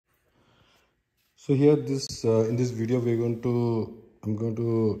So here in this video I'm going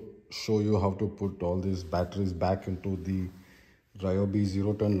to show you how to put all these batteries back into the Ryobi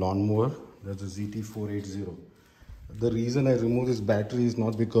 0-ton lawnmower. That's a ZT480. The reason I remove this battery is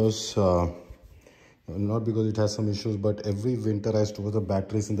not because it has some issues, but every winter I store the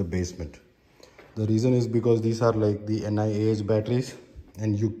batteries in the basement. The reason is because these are like the NIH batteries,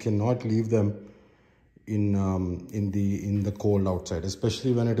 and you cannot leave them in the cold outside,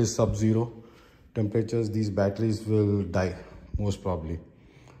 especially when it is sub-zero temperatures. These batteries will die most probably.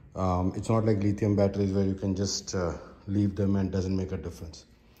 It's not like lithium batteries where you can just leave them and doesn't make a difference.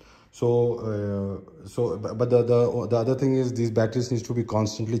 But the other thing is these batteries needs to be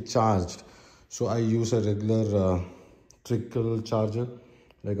constantly charged. So I use a regular trickle charger,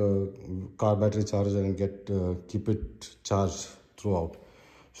 like a car battery charger, and keep it charged throughout.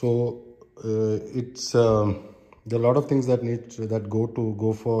 So it's there are a lot of things that's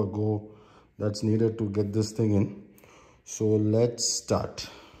needed to get this thing in. So let's start.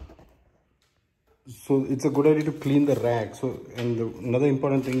 So it's a good idea to clean the rack. So another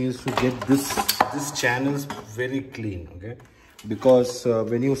important thing is to get this channels very clean, okay? Because I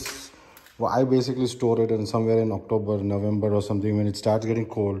basically store it in somewhere in October, November or something when it starts getting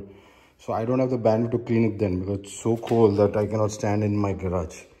cold. So I don't have the bandwidth to clean it then because it's so cold that I cannot stand in my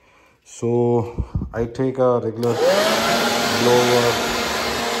garage. So I take a regular blower.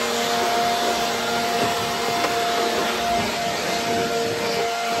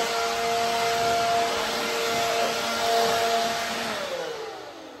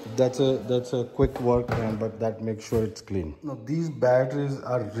 That's a quick work, but that makes sure it's clean. Now these batteries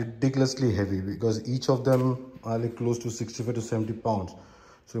are ridiculously heavy because each of them are like close to 65 to 70 pounds.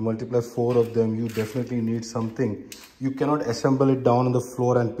 So you multiply 4 of them, you definitely need something. You cannot assemble it down on the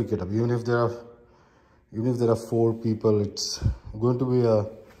floor and pick it up. Even if there are 4 people, it's going to be a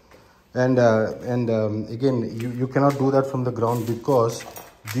again, you cannot do that from the ground because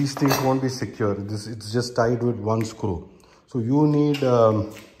these things won't be secure. It's just tied with one screw. So you need a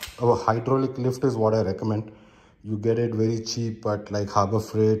hydraulic lift is what I recommend. You get it very cheap at like Harbor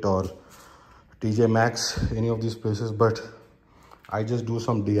Freight or TJ Maxx, any of these places, but I just do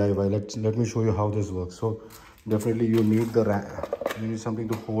some DIY. Let me show you how this works. So definitely you need you need something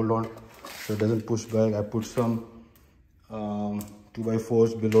to hold on so it doesn't push back. I put some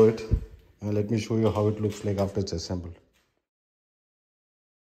 2x4s below it, and let me show you how it looks like after it's assembled.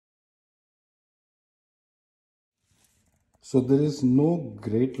 So there is no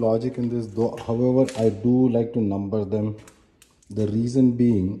great logic in this, though. However, I do like to number them. The reason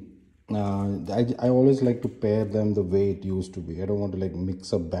being, I always like to pair them the way it used to be. I don't want to like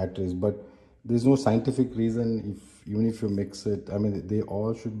mix up batteries, but there's no scientific reason even if you mix it. I mean, they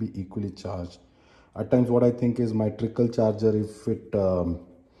all should be equally charged. At times, what I think is my trickle charger, if it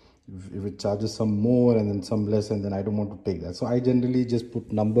charges some more and then some less, and then I don't want to take that. So I generally just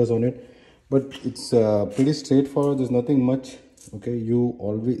put numbers on it. But it's pretty straightforward. There's nothing much. Okay,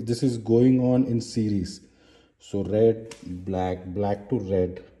 this is going on in series. So red, black, black to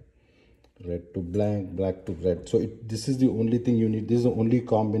red, red to black, black to red. So this is the only thing you need. This is the only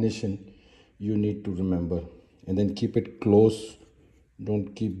combination you need to remember. And then keep it close.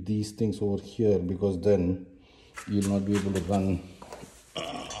 Don't keep these things over here because then you'll not be able to run.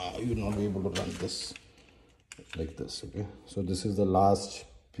 You'll not be able to run this like this. Okay. So this is the last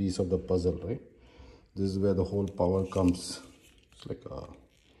piece of the puzzle, right? This is where the whole power comes. It's like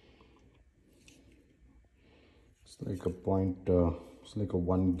a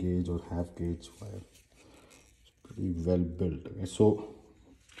 1 gauge or half gauge wire. It's pretty well built. Okay, so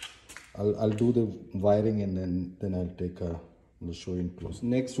I'll do the wiring and then I'll show you in close.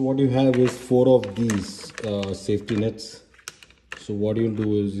 Next, what you have is 4 of these safety nets. So what you'll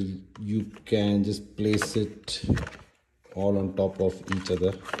do is you can just place it all on top of each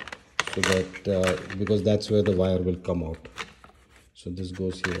other, so that because that's where the wire will come out. So this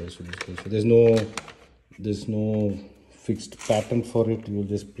goes here, so this goes here. There's no fixed pattern for it. You'll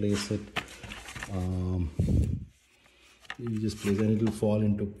just place it. You just place it and it will fall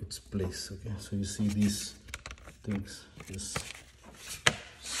into its place. Okay, so you see these things, this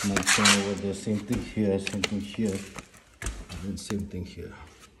small thing over there, same thing here, and same thing here.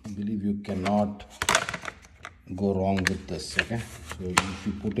 I believe you cannot go wrong with this. Okay, so if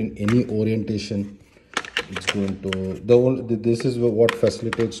you put in any orientation, it's going to this is what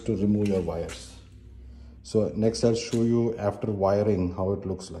facilitates to remove your wires. So next I'll show you after wiring how it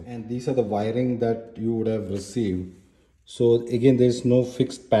looks like, and these are the wiring that you would have received. So again, there's no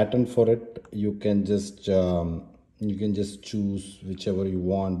fixed pattern for it. You can just choose whichever you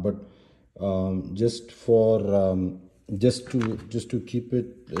want, but just for just to keep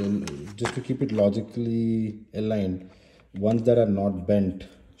it logically aligned, ones that are not bent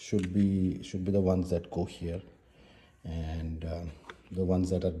should be the ones that go here, and the ones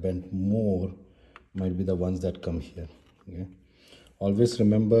that are bent more might be the ones that come here. Okay, always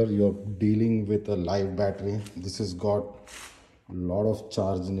remember you're dealing with a live battery. This has got a lot of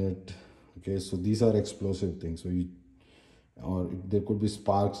charge in it. Okay, so these are explosive things, so there could be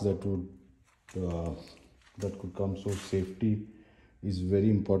sparks that could come. So safety is very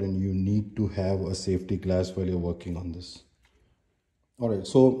important. You need to have a safety glass while you're working on this. All right,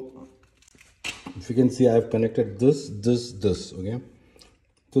 so if you can see, I've connected this. Okay,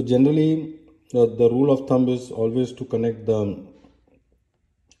 so generally the rule of thumb is always to connect the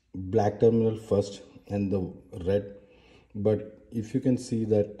black terminal first and the red. But if you can see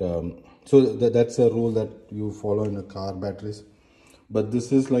that that's a rule that you follow in a car batteries, but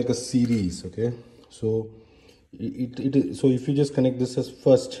this is like a series. Okay, so so if you just connect this as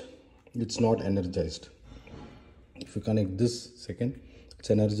first, it's not energized. If you connect this second, it's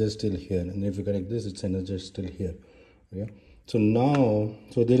energized still here, and if you connect this, it's energized still here. Okay, so now,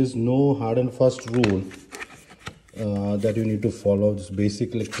 so there is no hard and fast rule that you need to follow. This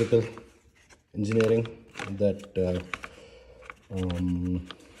basic electrical engineering that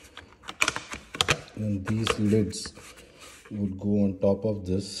and these lids would go on top of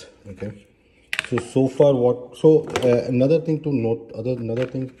this. Okay, so far what, so another thing to note, another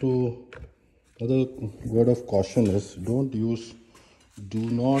word of caution is do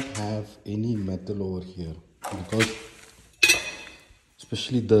not have any metal over here, because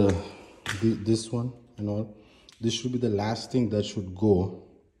especially this one and all, this should be the last thing that should go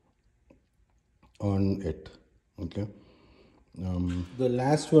on it. Okay, the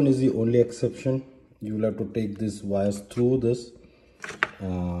last one is the only exception. You will have to take these wires through this,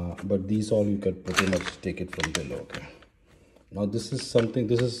 but these all you can pretty much take it from below. Okay, now this is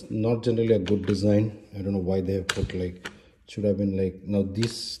not generally a good design. I don't know why they have put like, it should have been like, now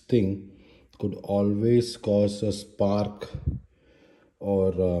this thing could always cause a spark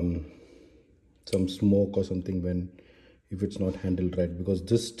or some smoke or something if it's not handled right, because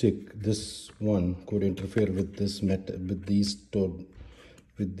this one could interfere with this metal, with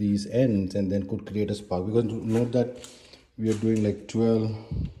these ends, and then could create a spark. Because note that we are doing like 12,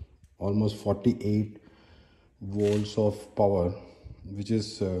 almost 48 volts of power, which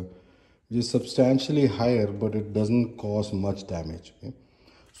is substantially higher, but it doesn't cause much damage. Okay?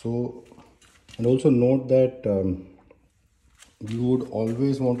 So, and also note that you would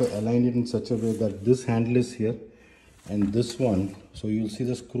always want to align it in such a way that this handle is here and this one, so you'll see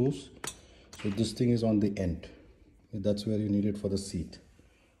the screws, so this thing is on the end. That's where you need it for the seat.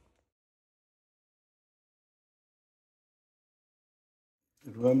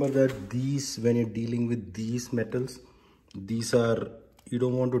 Remember that these, when you're dealing with these metals, these are, you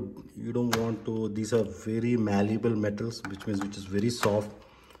don't want to, these are very malleable metals, which means which is very soft,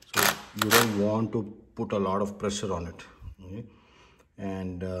 so you don't want to put a lot of pressure on it. Okay?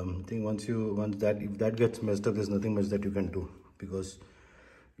 And I think if that gets messed up, there's nothing much that you can do, because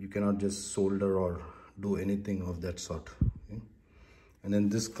you cannot just solder or do anything of that sort. Okay? And then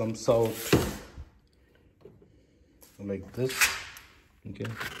this comes out like this. Okay,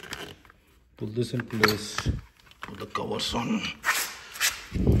 put this in place, put the covers on.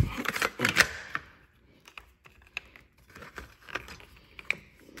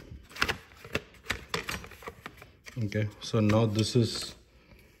 Okay, so now this is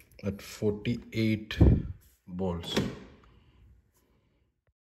at 48 volts.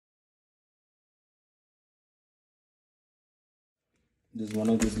 There's one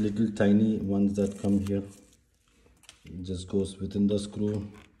of these little tiny ones that come here. It just goes within the screw.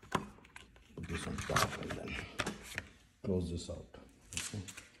 Put this on top and then close this out. Okay.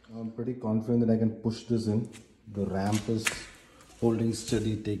 I'm pretty confident that I can push this in. The ramp is holding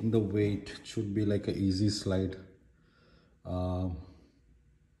steady, taking the weight. It should be like an easy slide. I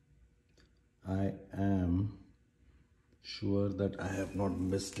am sure that I have not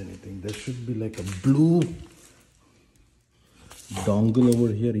missed anything. There should be like a blue dongle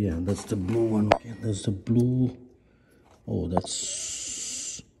over here. Yeah, that's the blue one. Okay, that's the blue. Oh, that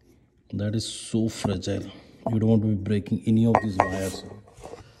is so fragile. You don't want to be breaking any of these wires.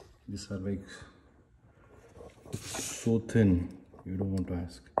 These are like so thin. You don't want to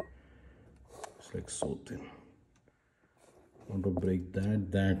ask. It's like so thin. I want to break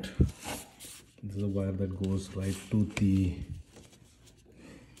that. This is a wire that goes right to the.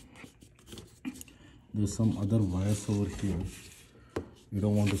 There's some other wires over here. You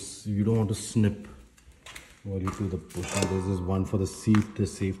don't want to snip while you do the push. And there's this one for the seat, the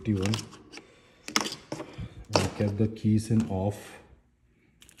safety one. kept the keys in off,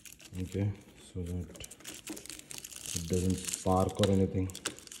 okay, so that it doesn't spark or anything.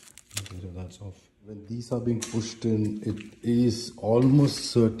 Okay, so that's off. When these are being pushed in, it is almost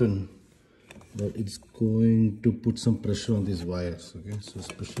certain that it's going to put some pressure on these wires, okay, so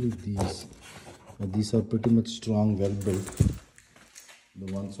especially these are pretty much strong, well built.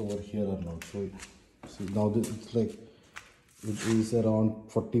 The ones over here are not. So see, now this, it's like it is around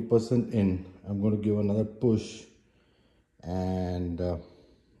 40% in. I'm going to give another push and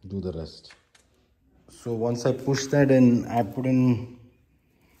do the rest. So once I push that in, I put in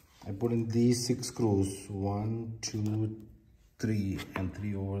these 6 screws, 1, 2, 3 and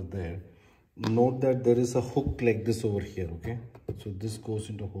 3 over there. Note that there is a hook like this over here, okay, so this goes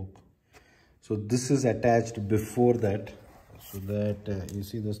into hook. So this is attached before that, so that you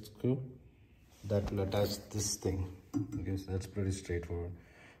see the screw that will attach this thing, okay, so that's pretty straightforward.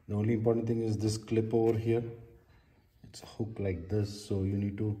 The only important thing is this clip over here. It's a hook like this, so you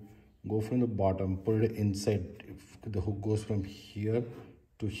need to go from the bottom, put it inside. If the hook goes from here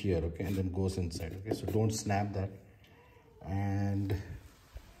to here, okay, and then goes inside, okay, so don't snap that. And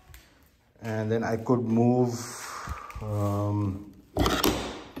then I could move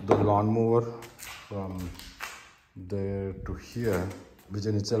the lawnmower from there to here, which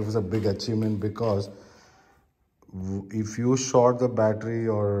in itself is a big achievement, because if you short the battery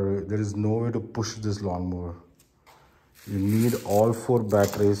or there is no way to push this lawnmower, you need all 4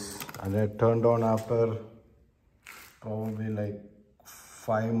 batteries. And I turned on after probably like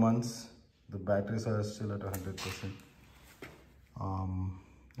 5 months, the batteries are still at 100%.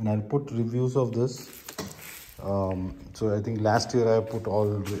 And I'll put reviews of this. So I think last year I put all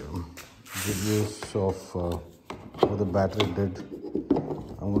the reviews of how the battery did.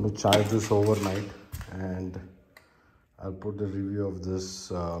 I'm going to charge this overnight and I'll put the review of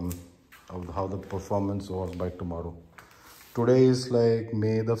this, of how the performance was by tomorrow. Today is like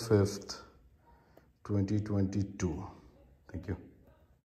May the 5th, 2022. Thank you.